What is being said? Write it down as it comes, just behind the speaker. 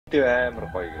Тэг амар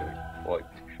гоё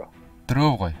шүү.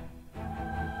 Дров гоё.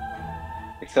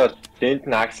 Эсвэл Lent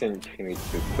Axe-ийн техник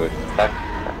зүгээр стак.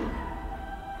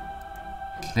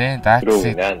 Lent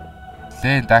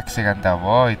Axe ганда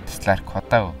Void Slark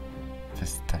hodаа.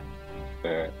 Тэстэ.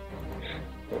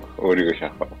 Өөрийгөө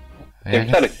шахах. Яг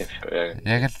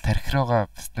л тархи руугаа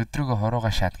өдрөөгөө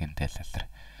хоруугаа шаад гинтэл алдар.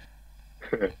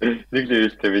 Нэг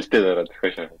левелтэй бэлдээ дараа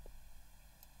дахиад шахах.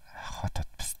 Хотод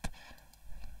бэст.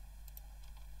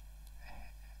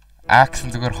 Axe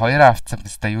зүгээр хоёроо авцсан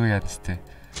бэст юу яа нэстэ.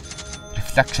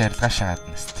 Reflex ярилгаа шагаад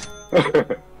нэстэ.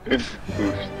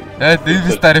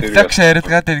 Дэвс та reflex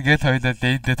ярилгаад ингээд хоёлоо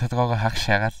лейдээ толгоогоо хаг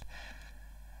шагаал.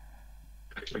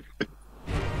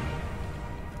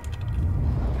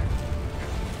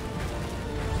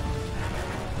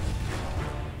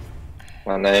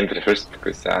 Манай first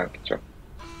гэсэн гэж.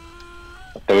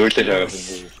 Одоо үйлээ шагаад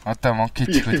юм. Одоо monkey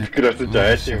ч гэдэг. Красаж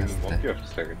айлын monkey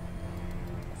авчлаа гэдэг.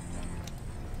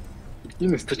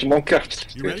 Энэ ч monkey авчлаа.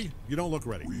 You ready? You don't look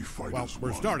ready. Well,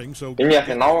 we're starting, so энэ яг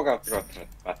наваг авдаг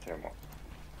юм уу?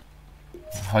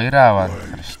 Хоёроо аваад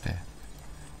гарна штэ.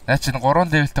 Наа чинь 3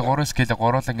 левелтэй 3 скейл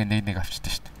 3-ын нэг авчдаг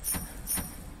штэ.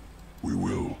 We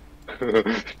will.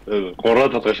 3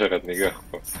 толгой шагаад нэг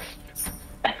авахгүй.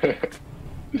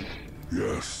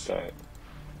 Yes.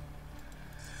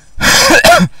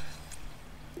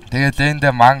 Тэгээд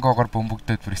эндээ мангогоор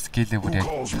бөмбөгдөөд бүр скейлээ бүр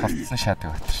яг хавцсан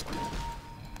шаадаг бат шүү дээ.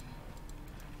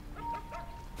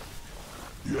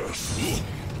 Yes.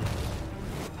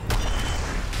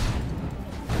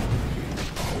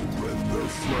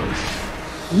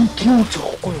 Үнэн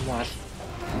зөхгүй юм аа.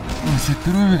 Үгүй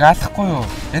дөрөвийг алахгүй юу?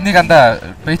 Энийг анда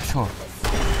бэйтлэх үү?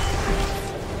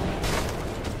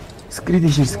 Скрин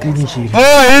шиг.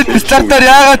 Энэ стартаар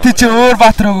яагаад тийч өөр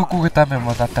баатар өгөөгүй гэдэг юм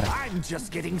бол атар.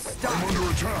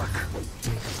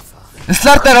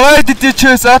 Стартаар why did you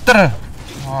choose Otter?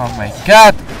 Oh my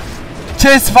god.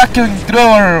 Chase fucking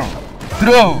draw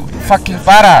fucking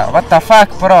para. What the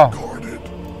fuck, bro?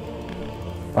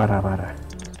 Para.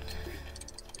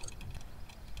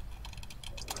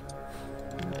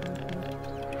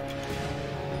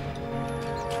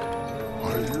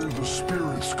 I hear the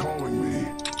spirits calling me.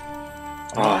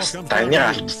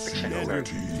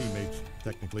 teammates,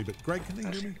 technically, but Greg, can they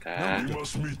hear me? We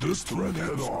must meet this threat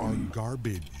head on.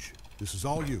 Garbage. This is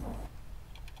all you.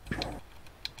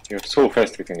 You're so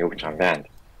fast гэдэг нь юу гэж юм байна.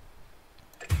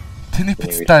 Тэний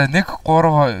бицтэй 1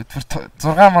 3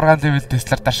 6 маргаан левел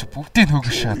дэслэр дааш бүгдийг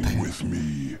хөөгш шаадах юм.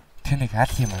 Тэнийг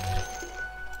аль юм аа.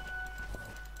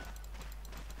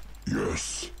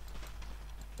 Yes.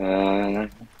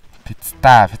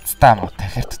 Пицта муу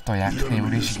дахиад тоо янхны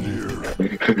өрөө шиг юм.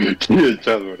 Чи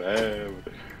чаавар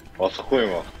болохгүй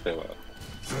юм аа.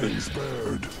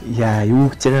 Яа,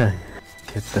 юу гэж байна?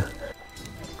 Гэдэг.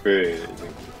 Гүй.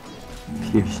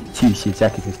 Чи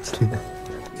жакет хэлчихлээ.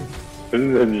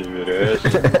 Өнөөний мөрөө.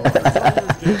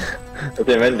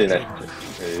 Одоо мэндэ нэ.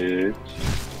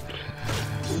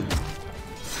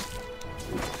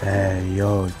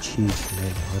 Ёо, чиз нэ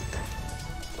вот.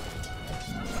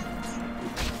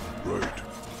 Right.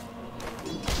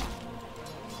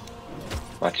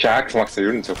 Чакс макс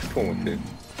ер нь зөвхөн юм тий.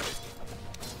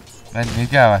 Мэн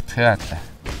нэг аваад хаяа.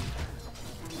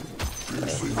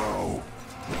 Fiercely now.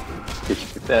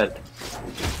 Ихтэй.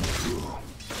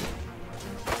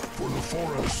 For the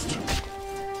forest.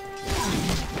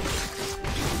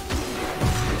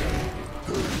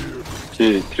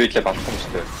 Чи трилээ болох юм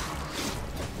шүү дээ.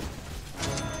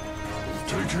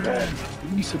 Take it.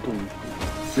 Нисэ бүү.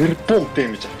 Нэр буу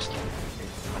дэмэж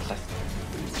авчихлаа.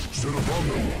 Sit upon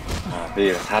them.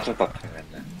 Би саалууд авах юм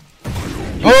байна.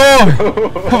 Оо!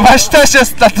 Маш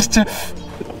таашаас латарч.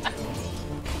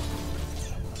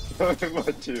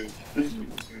 Мачи.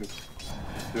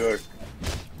 Яг.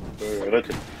 Рэт.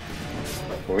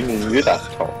 Ой, ингэ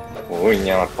дасчихав. Ой,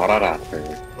 яа параараа.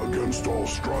 Against all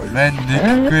strife. Мэн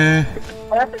нэггүй.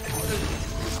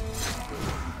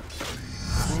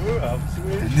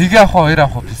 Нэг авах хоёр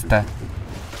авах писта.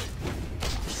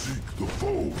 Seek the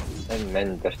foe.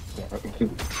 Мен.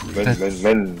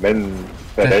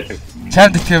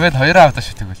 Чамд итгэвэн хоёр аваад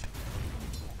шүү тэгвэл.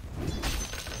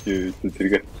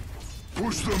 Тэргээ.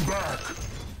 Push them back.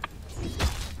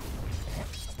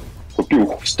 Копи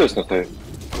ухчихсан надад.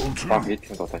 Go to. Баг хийх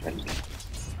дутаа шааж.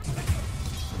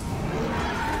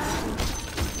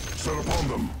 Set upon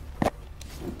them.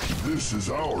 This is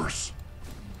ours.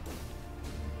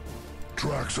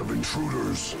 Tracks of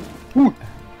intruders.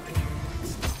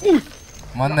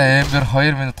 Манай Эмбер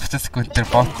 2 минут 30 секундээр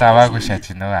бот аваагүй шааж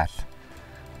гинөө аа.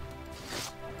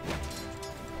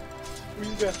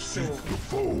 Seek the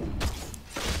foe.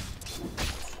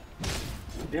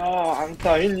 Яа,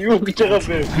 антаа энэ юу гэж байгаа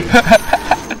бэ?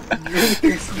 Юу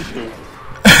гэсэн бэ?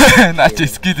 Наач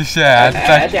скид шээ.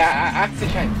 Андаа. Акси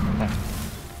шай.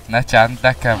 Наач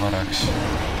андака бороош.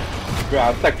 Гүй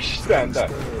антаа гişтэй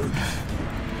андаа.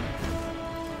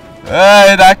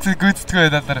 Энэ акси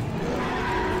гүйцэтгэв надаар.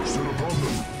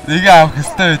 Нэг авах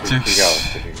хэвээр байж Тигээ ш.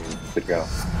 авах. Тигээ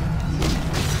авах.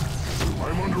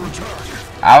 I'm under attack.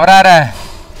 Авраарай.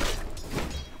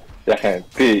 Яхаа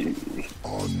би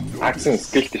аксын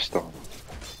скилтэй шүү дээ.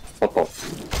 Фото.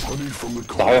 Honey from the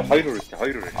За colony. хоёр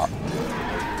үрээ.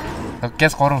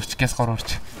 Гэс 3 урч, гэс 3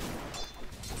 урч.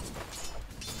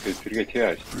 Би зэрэг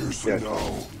тийяаш. Fearsome now.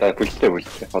 За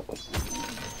бүлтээ фото.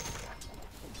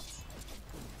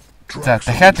 За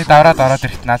дахиад давраад ороод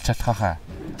ирэхэд наалж чадах хаа.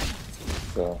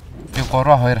 За. Би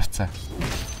 3-2 авцаа.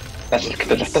 Наашил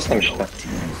гэдэг латаас юм шүү дээ.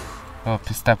 Оо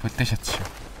писта бүдэ шатсан шүү.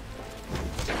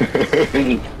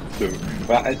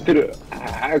 Тэр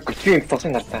гүтгийн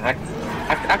тосын нартай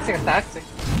акциг.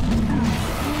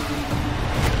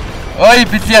 Ой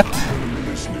билет.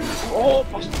 Оо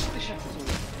босчихсон шээ.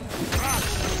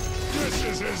 This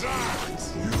is his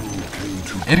axe. You came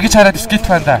to Эргэж хараад скит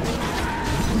фанда.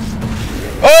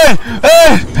 Ой!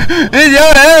 Энэ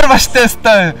яар баштай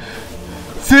өстой.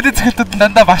 Сүйдэ цэгэлтүүд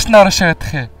дандаа башнаа ороо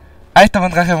шагаадах юм. Айтам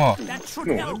гах юм уу?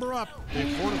 Number up. They've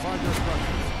fortified their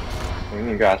structures.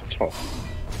 Энийг алчаа.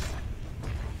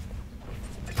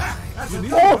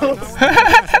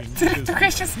 Зэрэг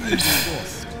түхэшээс.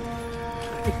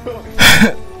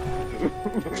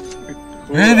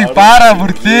 Энийг баара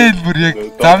бүрдээ бүр яг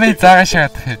замын заагаа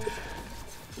шагаадах юм.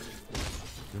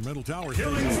 Your middle tower.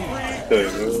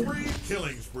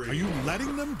 Killing spree. Are you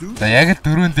letting them do За яг л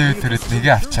 4 дэв төрөд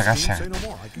нэгэ авч байгаа шаа. Say no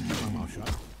more. I can keep my mouth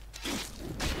shut.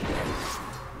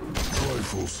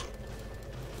 trifles.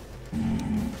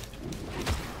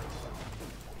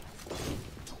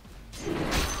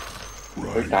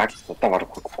 Так, одоо баг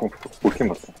хүрх юм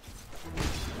байна.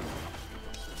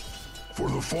 For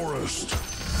the forest.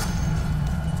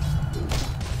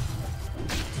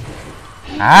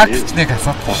 Нэг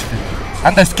асуудал шүү дээ.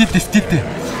 Анда скит.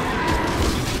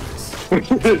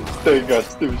 Тэнгээс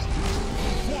тийм шүү.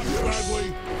 Badly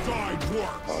died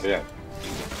work. Орё.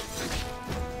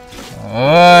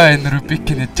 Энэ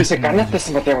Рубикийн Тэсэ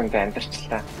ганатасан бодяг үнтэй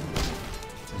амьдарчлаа.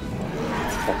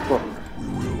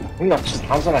 Энэ очиж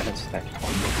хансанаа хийчихсэн.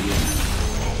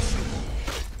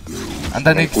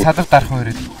 Анда нэг салав дарах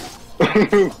өрөөд.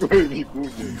 They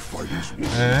fight as one.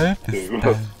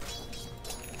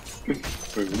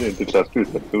 Миний энэ ласт үйл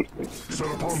төрсөн. Set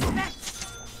upon them.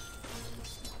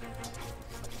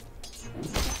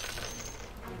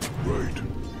 Right.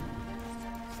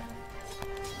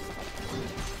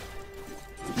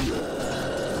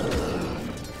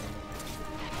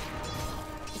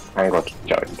 Ангот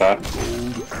жаа.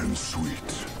 Cold and sweet.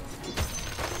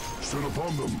 Set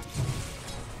upon them.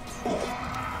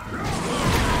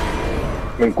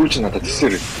 Мен гүйлч надад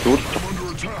тэсэр зүгээр. Under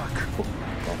attack.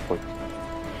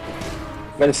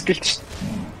 Мен скилч.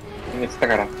 Энэ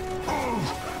стагара.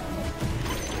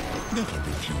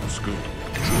 Feels good.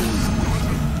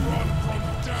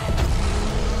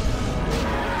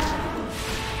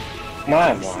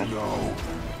 Маа. Now.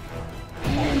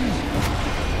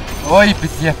 Ой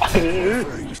билет.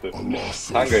 A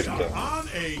loss. Ангот. On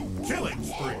a killing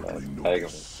spree. Айгаа.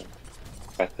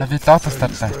 Би лотос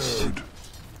тарлаа. Bird.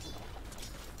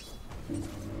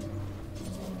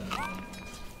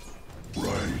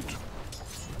 Right.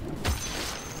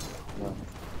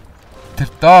 Тэр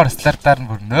доор слардаар нь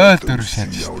бүр 0-4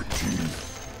 шааж See шүү. our teeth.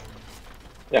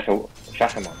 Яг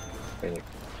шахах юм аа.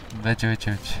 Байж.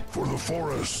 For the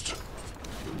forest.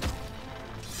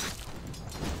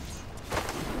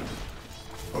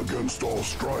 Against all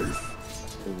strife.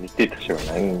 Мэдээд шиг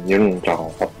байна. Энэ ер нь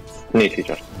жоохон хот нэг хийж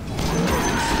байна.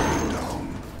 Down.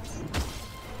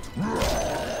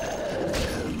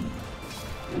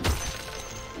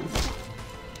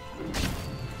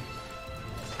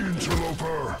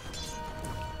 Interloper.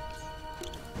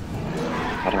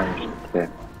 Хараа.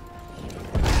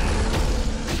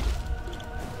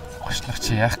 Гошнох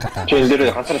чи яах гэдэг. Чи энэ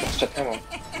дээр ганцаараа тасч чадсан юм уу?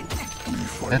 We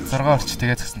fight Эд 6 орч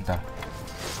тэгээд гисэн даа.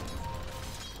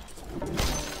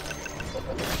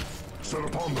 set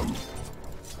upon them.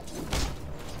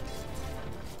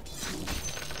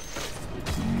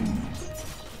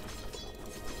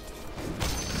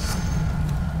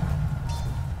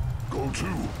 Go to.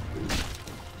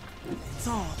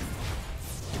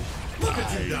 Look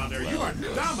at you down there. You are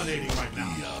dominating right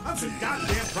now. I'm so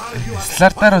goddamn proud of you.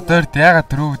 Слардаар дөрд яагаад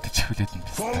дөрөв үдчих хүлээд юм бэ?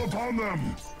 Fall upon them.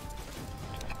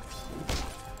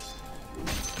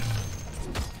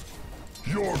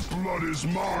 Your blood is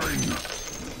mine.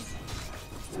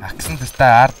 Аксан дэстэ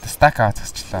ард стак аваад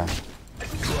зогсчлаа.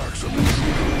 Tracks of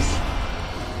intruders.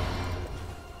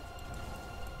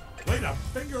 Wait a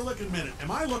finger-licking minute.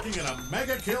 Am I looking at a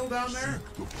mega kill down there?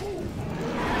 The foe.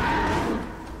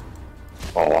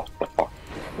 Oh, what the fuck.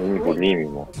 Неимоверимо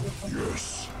мо.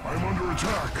 Yes, I'm under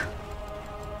attack.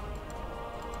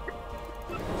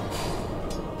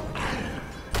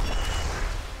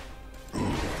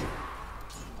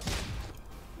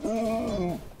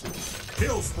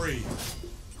 Kill spree.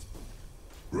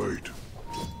 Right.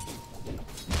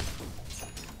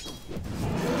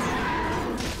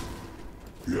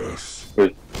 Yes.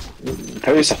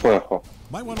 Тавьяас ахгүй яах вэ?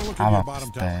 Might want to look at your Аваа bottom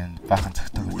tower. тань бахан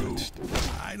цагтаа үлдэж шүү дээ.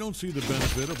 I don't see the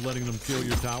benefit of letting them kill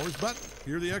your towers, but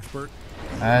you're the expert.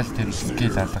 Айл тэр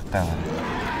скил алгатай байна.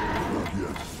 Not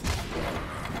yet.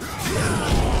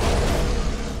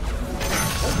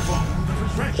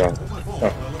 За.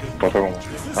 Потом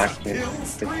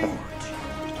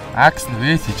Акс нь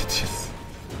вэс хийж идчихсэн.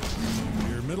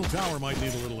 Your middle tower might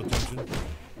need a little attention.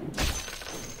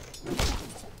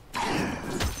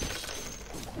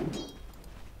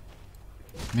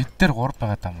 Мид дээр 3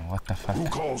 байгаа даа мó. What the fuck. Who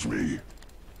calls me?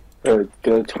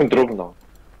 зөвхөн дөрөвнө.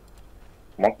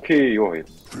 Monkey юу вэ?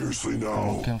 Fiercely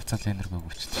now. Кем буцаал энерги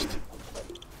өгүүлчихсэн шүү дээ.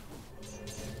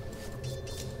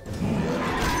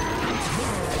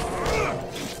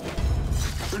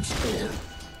 It's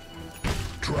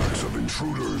tracks of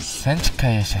intruders.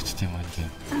 Санчкая шаачд юм уу юм.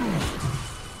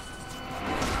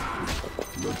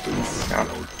 Let them see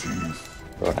our teeth.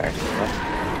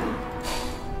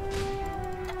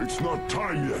 It's not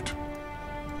time yet.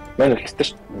 Мэн хэлсэн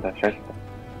шүү дээ. Шаалтаа.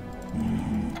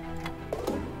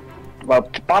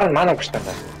 Бар манаа гэж тань.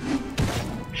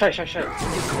 Шай.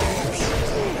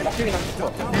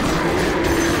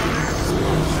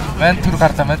 Мэн түр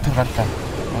гарлаа.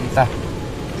 Унда.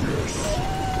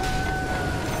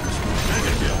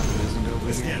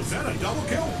 Is that a double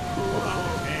kill?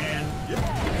 And yep,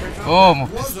 Оо was a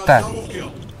мөпстэ. double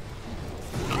kill.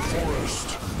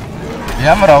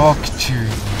 Ямар аваа гэж юу.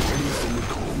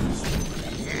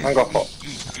 Хангапо.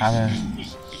 Аа.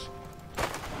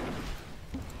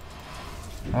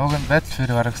 Ог нь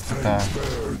Battlefield гаргасан та.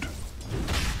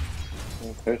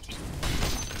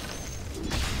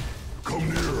 Come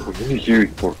near. Миний хийх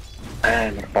бүр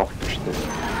амар багт шүү дээ.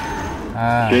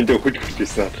 Аа. Тэнд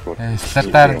хөдөлгөжсэн аахгүй.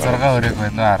 Слатаар 6 өрөөг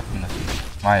байна уу ард нь.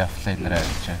 Май офлайнераа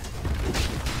гэж.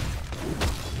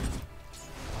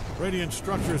 Radiant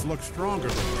structures look stronger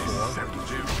than before.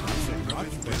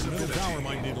 The middle tower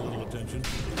might need a little attention.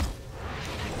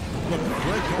 Look,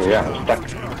 great Яа, так.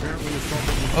 apparently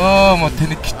assaulted Оо мо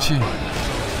тэнэг гिची.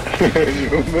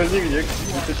 Өмнөнийг яг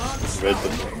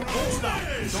байдаг.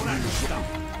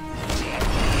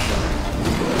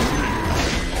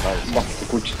 Мах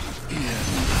гүч.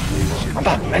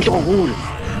 Анда, алга гүүл.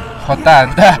 Ходаа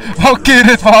анда. Окей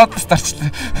ирээд боод старчлаа.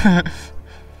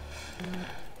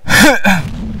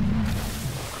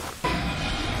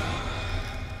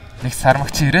 Нэг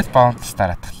сармагч ирээд баунд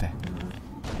стараатглаа.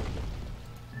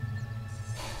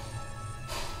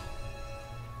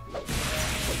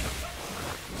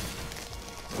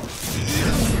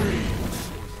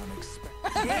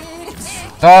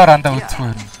 Доор анда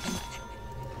үтгүй.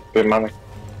 Би манай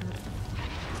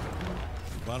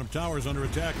Bottom tower's under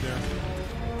attack there.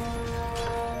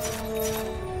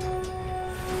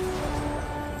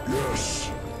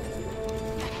 Yes.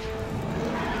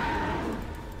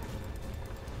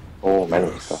 оо манай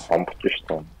хомбот шүү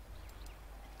дээ.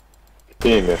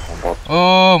 Тийм ээ хомбот.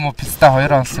 Оо мо писта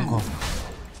 2 онсонгүй.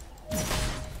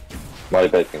 Май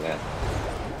байг нэ.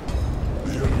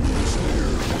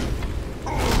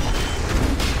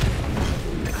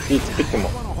 Бит мо.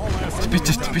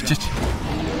 Бичиж.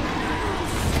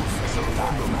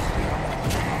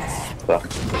 За.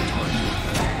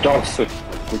 Жонс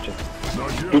гүч.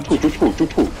 Жүжиг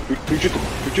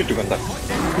гэнда.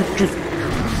 Жүжиг.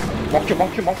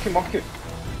 Моки.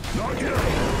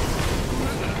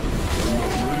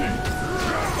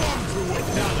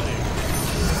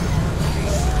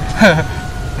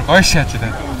 Ой шаач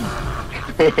даа.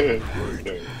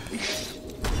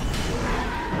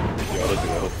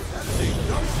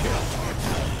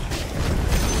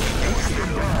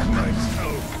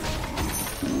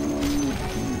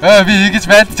 Би ингэж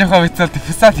байдаг жоохон бицэл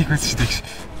дефисат хийх байсан шүү дээ.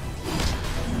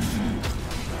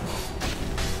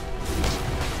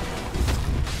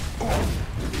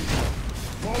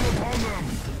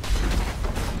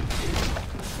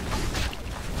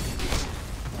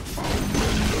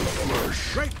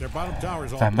 Great, their bottom tower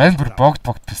is all. За мэн бүр богд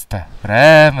пистай.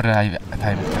 Амар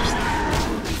таймер шүү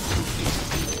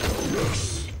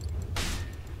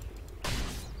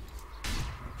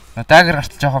дээ. Дагер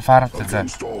гартал жоохон фармтай за.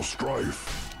 Install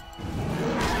strife.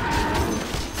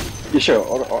 Ишээ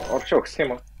оршоо өгсөн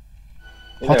юм уу?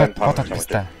 Хотод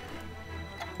баста.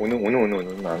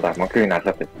 Үнэн надаа макрыг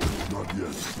надад. Not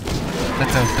yet.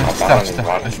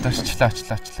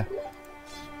 Өлтөчлээ.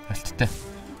 Өлттэй.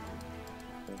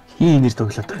 Хин нэр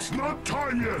тоглоод. It's not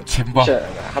time yet. Чимбо.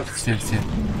 Хамт Сэрсээ.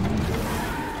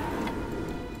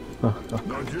 Not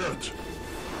yet.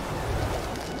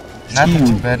 Надад ч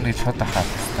байрны шууд ахаад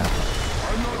баста.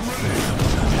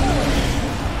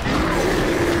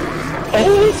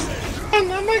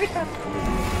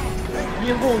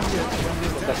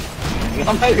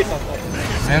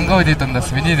 Сэнгоуди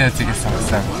дундаас миний найзыг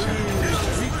сонгосон.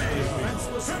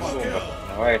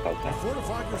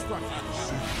 Fortified your structures.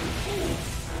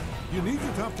 You need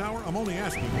your top tower? I'm only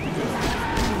asking because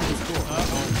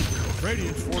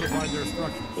Radiant's fortified their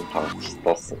structures.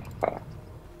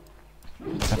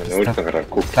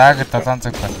 Дагер 7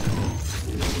 цаг байна.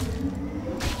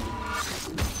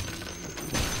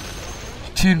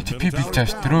 Чим TP билж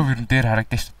ааш дров ерэн дээр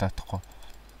харагдаж шүү дээ тахгүй.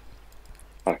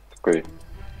 Гүй.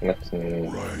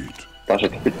 Right. Таашаа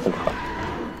типсэн байна.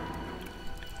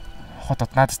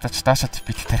 Хотод наадтай ч даашаа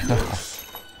TP тарих байхгүй.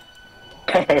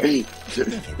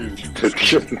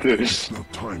 It's not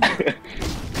time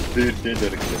yet.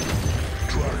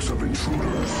 Tracks of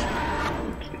intruders.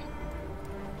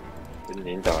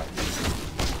 Энд даа.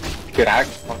 Гэрэг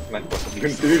фактмент болсон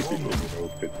юм дээр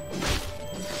би.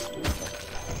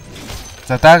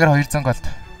 За дагер 200 голд.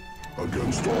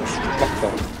 Against all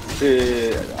strength.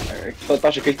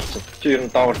 Таашаа гэлсэн. Чи ер нь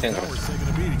даавар тийм гарах.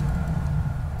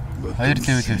 Хоёр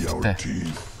левел хэлтэй.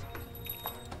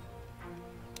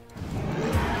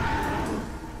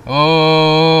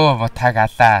 Оо, мотаг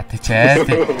алаа. Тэч айл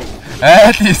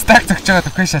стак зөгч байгаа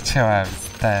төхөө шатчихваа.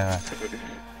 Таа.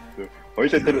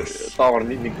 Хоёлаа тэр даавар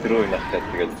нэг дөрөв настай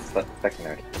тэгээд стак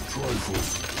нэр.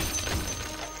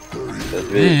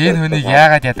 Энэ хүнийг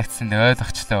яагаад ядагдсан нь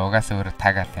ойлгочлоо. Угаасаа өөрөө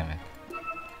тагаал юм байна.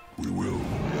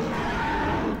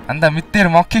 Анда мэд дээр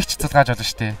монкийг ч цуцгааж болно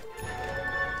шүү дээ.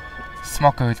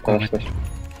 Смок ойлгүй гэдэг.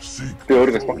 Би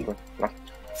өөрөө смок байна.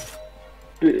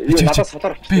 Би надад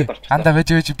салаар би анда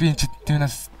вэж би энэ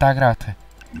түүнээс даграа авах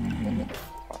юм.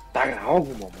 Даграа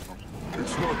аваагүй юм.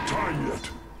 It's not time yet.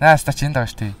 Нааста чинь даа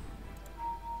шүү дээ.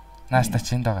 Нааста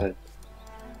чинь даа.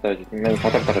 За мен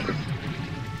фотог тарах.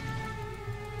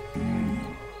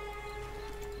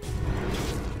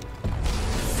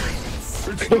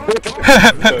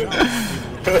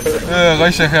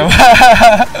 Гайшаа.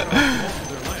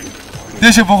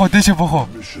 Дэшэ бохо.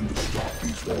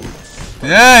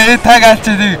 Яа, таг алч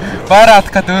нэг бара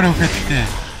атгаад өөрөө хөдөлтөө.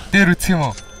 Дээр үсэх юм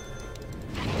уу?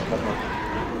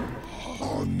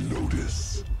 On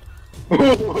notice.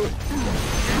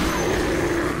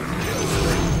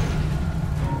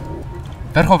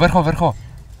 Верхо.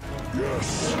 Yes.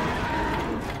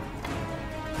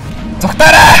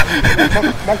 Зогтаараа.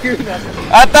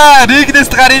 Ата, ригнэс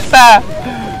гарилаа.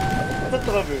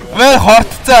 Вэ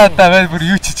хортцоо ата, вэ бүр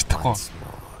юу ч чадахгүй.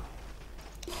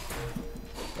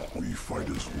 We fight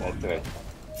as one.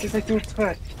 Тэсээ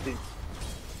зүрхтэй.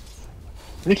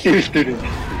 Нэг левел дээр юм.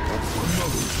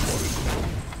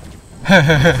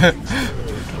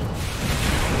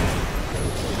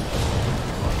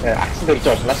 Акцент дөрж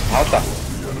байгаа нас таалаа.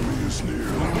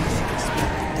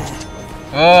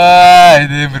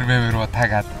 Нэмэр ба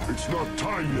тагаад. It's not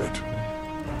time yet.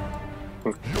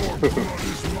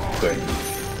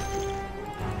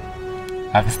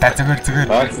 Авста зүгээр.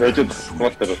 Нөөд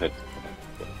смол дээр байна.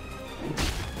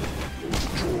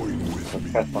 Join with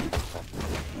me.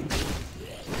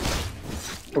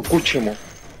 Гүч юм уу?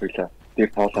 Хоёлаа. Тэр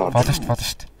тоолоо. Болно шүү.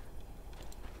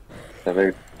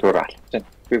 Тэгээд түр алцсан.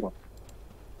 Би гоо.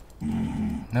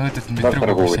 Нөөдөд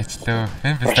мэдрэг шийдлээ.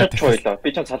 Энэ бистат их. Би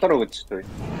ч салаар өгөөд шүү дээ.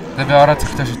 За би ороо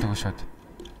зөвхөн шийдэг шүүд.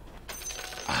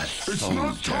 It's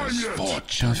not time yet.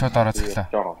 Шууд ороо зөвхлөө.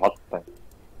 Жоо хоттой.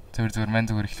 Зүгээр мань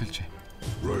зүгээр ихлүүлж.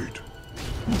 Right.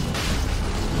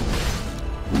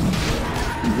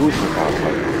 Юу ч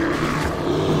таалаа.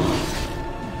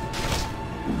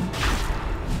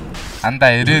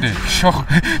 Анда эрээр шох.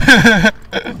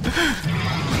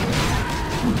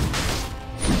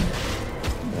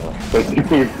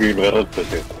 Тэсгүй гэрэлт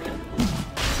дээ.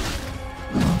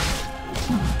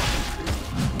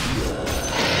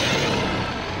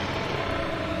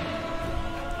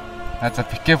 За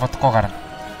пикэ бодохгүй гарна.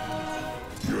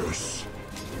 Yes.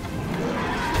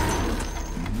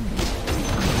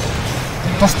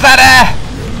 Туслаарай.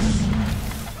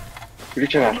 Би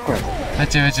ч арахгүй.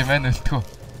 Хажиж мэн өлтгөө.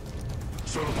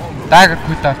 Дагер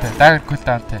кулдаунтай.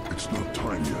 It's not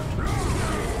time yet.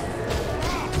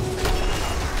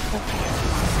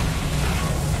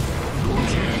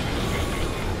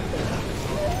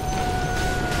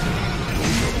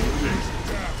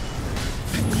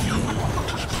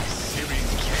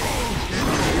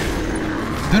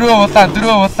 Дөрөв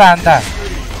улаан да.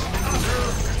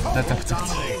 Төгс.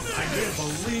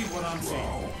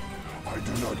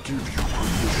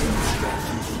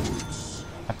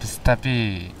 Апста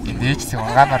би энэ ээжсийг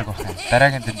унгамаар гох.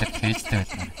 Дараагийн дэн дээр ээжтэй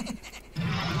байна.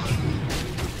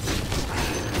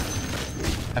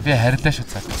 Би харилаа шүү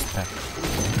цаастаа.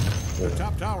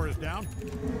 Top tower is down.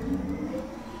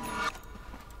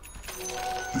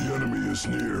 The enemy is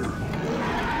near.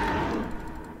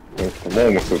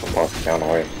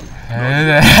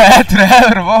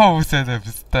 Тревор моо үсээд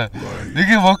байна. Нэг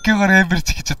моккигоор эмбэрч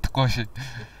гэж чадахгүй шээ.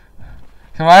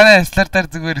 Манай слардаар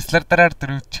зүгээр слардараар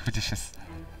дөрөвчих гэж шээс.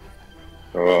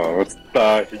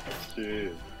 Устаа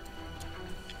хийчихээ.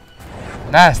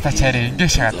 Нааста чарэ ингэ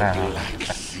шагаад байгаа.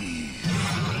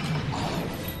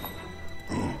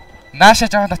 Нааша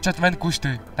жаахан очиод мань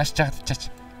гүйштэй. Нааш жаахан очиж.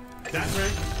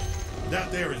 That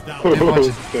there is down.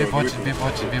 Би бооч.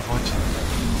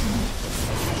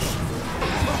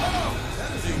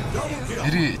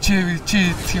 Эри чи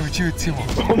тийм үү?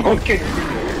 Окей.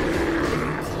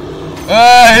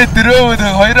 Дөрөв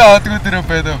хоёроо одгүй дөрөв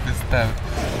байна уу бистаа.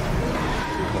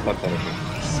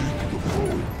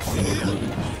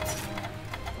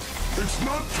 It's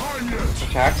not time yet.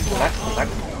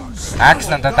 Акс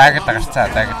надад дагаж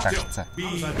гарцаа.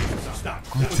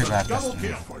 Гүцэг баадас.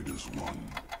 Fight is won.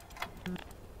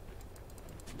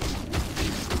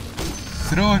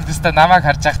 Дөрөв бистаа намайг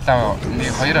харж байхдаа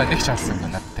нэг хоёроо нэг ч олсонгүй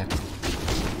над дээр.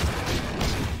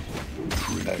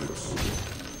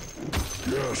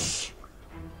 Yes.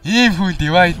 Ийм хүн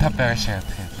дивай тав байгаа шээ.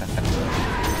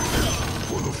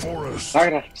 For the forest.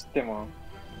 Агралчтай маа.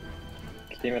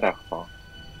 Тиймэр авах.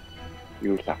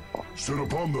 Юу л авах. Sit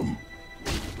upon them.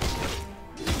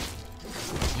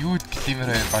 Юу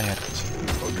гэмээр баяр чи.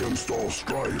 Against all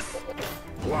strife.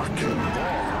 Black and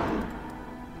bar.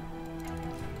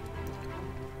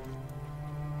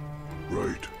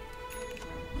 Right.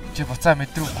 Чи буцаа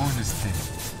мэдрүү гүнэстэй.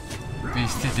 Би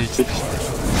стил ээж.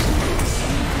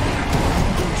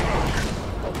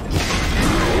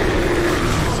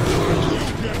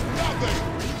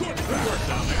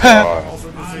 That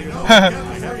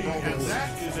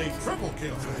is a triple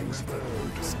kill.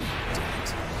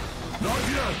 Not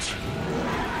yet.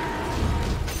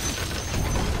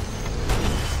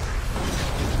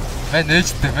 Мэн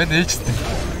ээжтэй.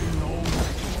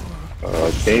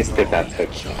 Тесттэй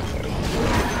татчих.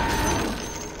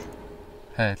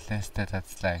 Лэнстэй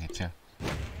татслаа гэж юу.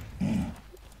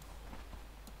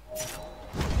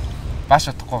 Баш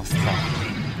утахгүй баслаа.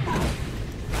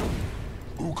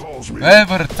 Who calls me?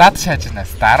 Бүр зад шааж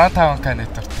гинээс 15к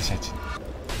нэтвэрт шааж.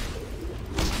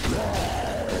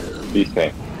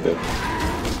 Бисээ.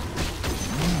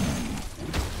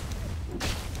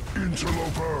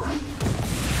 Interloper.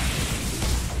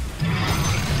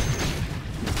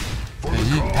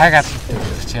 Тагаад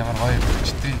чи ямар гоё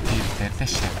бичдэг тийм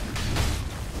дэрдэш.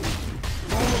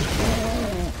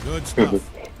 Good stuff.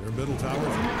 Their middle tower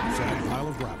is a sad pile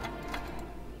of rock.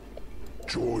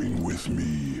 Join with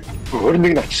me.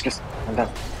 Өөрнийг наччихсан. Андаа.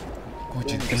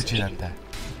 Гүж дандаа.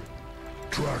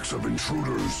 Tracks of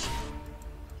intruders.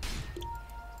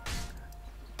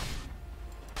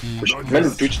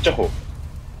 Мэн дүжиж яах вэ?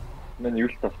 Мэн юу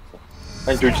л тавцсан.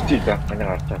 Ань дүжиж дээ. Манай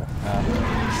гарч байгаа.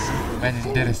 Мэн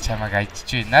энэ дээрээс чамайг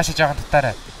айдчих вэ. Нааша жоохон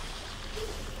татаарай.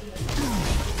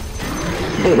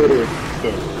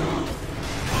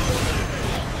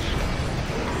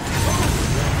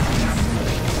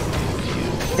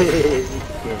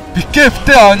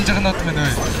 Бикэфтэй онжигнууд минь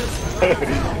ой.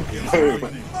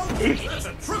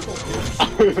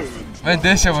 Мэн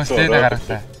дэшээ бас дэнэ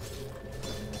гаргалаа.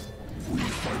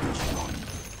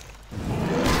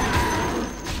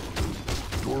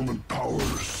 Dormant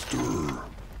powers stir.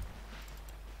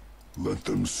 Let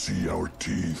them see our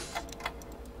teeth.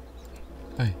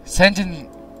 Ой, Санжин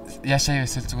яшаа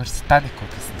юусэл зүгээр станик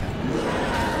гэсэн.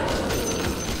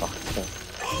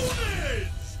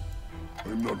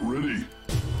 I'm not ready.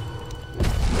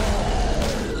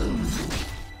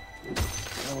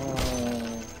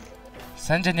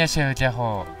 Санжин яшаа яг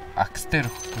хоо акс дээр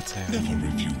өгөхгүй заяа.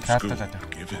 Карталаад.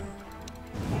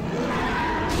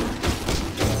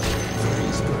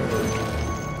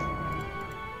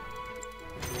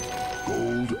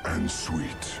 Gold and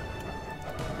sweet.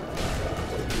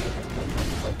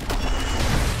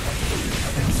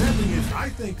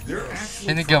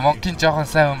 Энийг монкин жоохон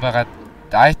сайн хүн байгаад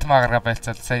айтем агарга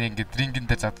байлцал сайн ингээд рингэн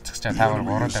дээр задчих чаа таавар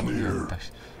 3 даа өгдөг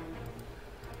тааш.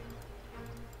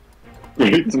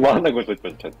 It's mana goes with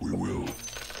chat. We will.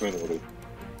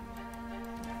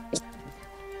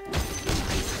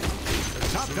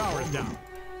 Top tower is down.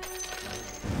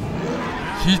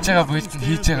 Хийж байгаа бүлд нь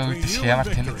хийж байгаа үед шиг ямар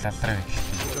тэнэг лалдраа вэ.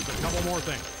 couple more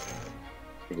things.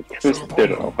 Дефюстер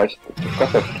бачите,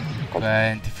 똑같아.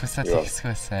 Байн диффусад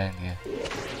хийсгээс сайн гээ.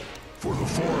 For the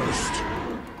forest.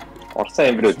 Орсан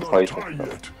эмбрүүд Not хоёр. time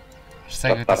yet.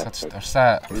 Урсаа гэдэг сууд шүү дээ. Урсаа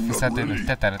диффусад энэ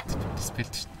үлдээ дараад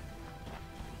диспелд шүү дээ.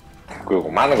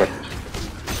 Үгүй манаг байна.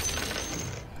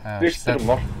 Урсаа Тэр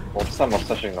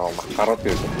морсаа шиг нөө гараад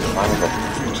ирсэн. Манаг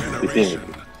байна. Бидэний.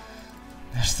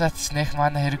 Урсаад ч нэх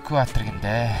манай хэрэггүй батар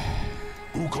гиндэ.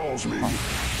 Who calls me?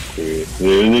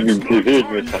 Нэг юм тэгээд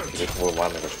мэт татчих муу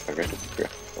манаг байна.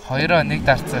 Хоёроо нэг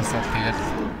дарцаасаа тэгээд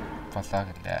болоо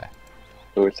гиндэ.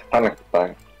 Үгүй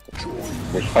санагдаа.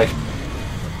 Нэг файт.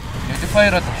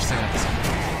 Модифайрод урсаа гэсэн.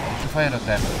 Модифайрод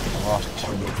аваач.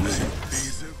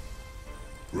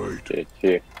 Right.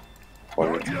 Тий.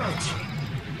 Not yet.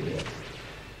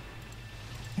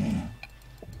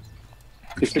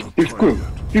 It's not time yet.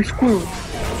 Дискгүй.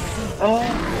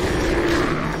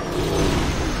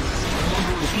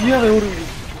 Яа өөр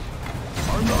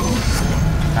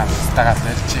Намстагаа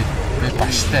барьчи. Би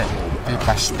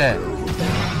баштай.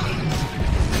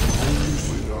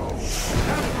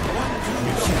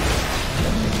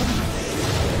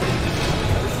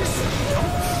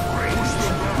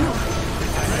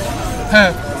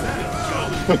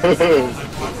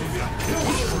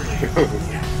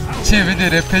 Чи миний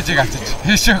рэпэжиг авчиж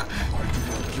хийшөө.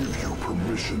 Give you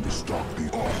permission to stop the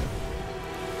all.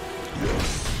 Yes.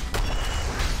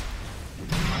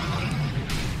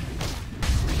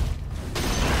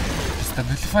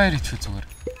 Nullifier хийх зүгээр.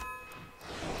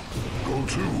 Go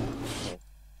to.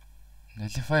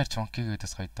 Nullifier чонкиг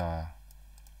гэдээс гоё даа.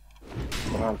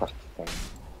 маань батсан.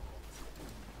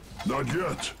 Not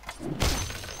yet.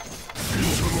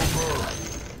 Into the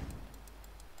burn.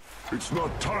 It's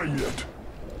not time yet.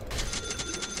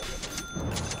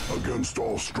 Against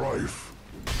all strife.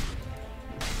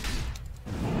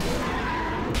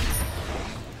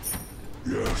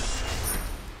 Yes.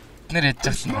 Нэр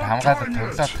ядчихсан хамгаалаад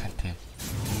тоглоод тань тий.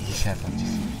 Ийшээ болж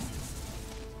ирсэн.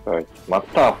 Ой,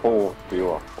 матта хоо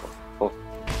юу аа.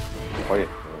 Ой.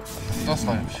 Тос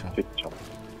гоё юм шүү. Чичээ.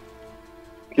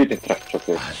 Кид интракчод.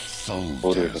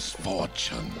 Soldier's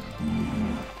fortune.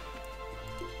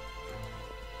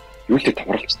 Юу л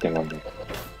тавралцтай юм бэ?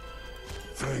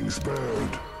 Fangs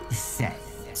bared.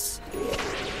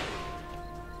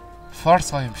 Force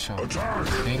гоё юм шүү.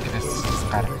 Ингээс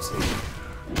гар.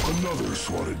 Another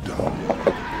swatted down.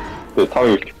 Тэгээ тав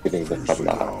юу гэх юм бэ? For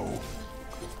now.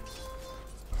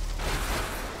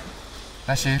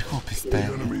 Наш ирэх үү пистай.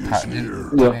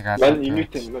 Мань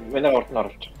инүүтэй манай орд нь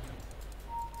оруулж.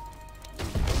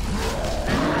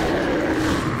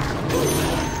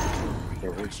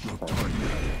 It's not time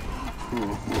yet.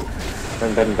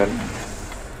 Дан.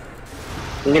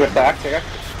 Энийг таах.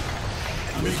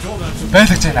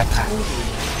 Байлагч наадах.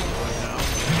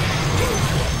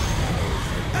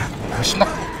 Хошлог.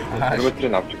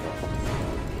 Арбитрийн авч.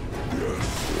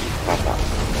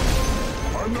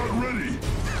 I'm not ready.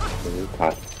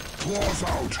 Таа. Claws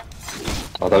out.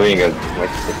 Одоо ингэж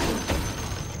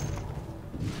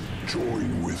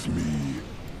Join with me.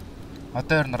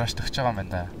 Одоо ер нь раш төгч байгаа юм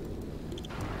байна да.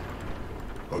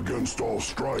 Against all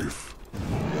strife.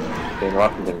 энэ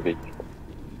ватан бий.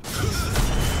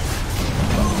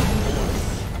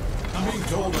 I'm being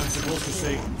told I'm supposed to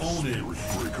say own it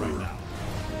right now.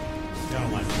 Down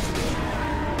line.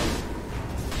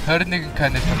 21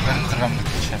 канет 26 минут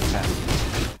шаллаа.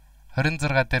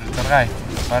 26 дээр 6 айт.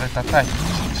 Бараг татаа айт.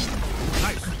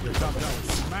 Nice. Your top down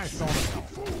is smashed on the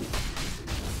foe.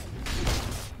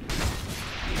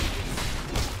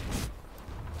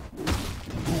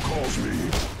 Who calls me?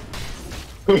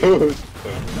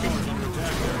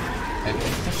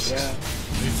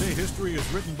 They say history is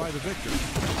written by the victor.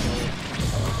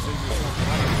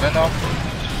 Бэнэ. I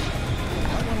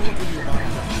want to look with you about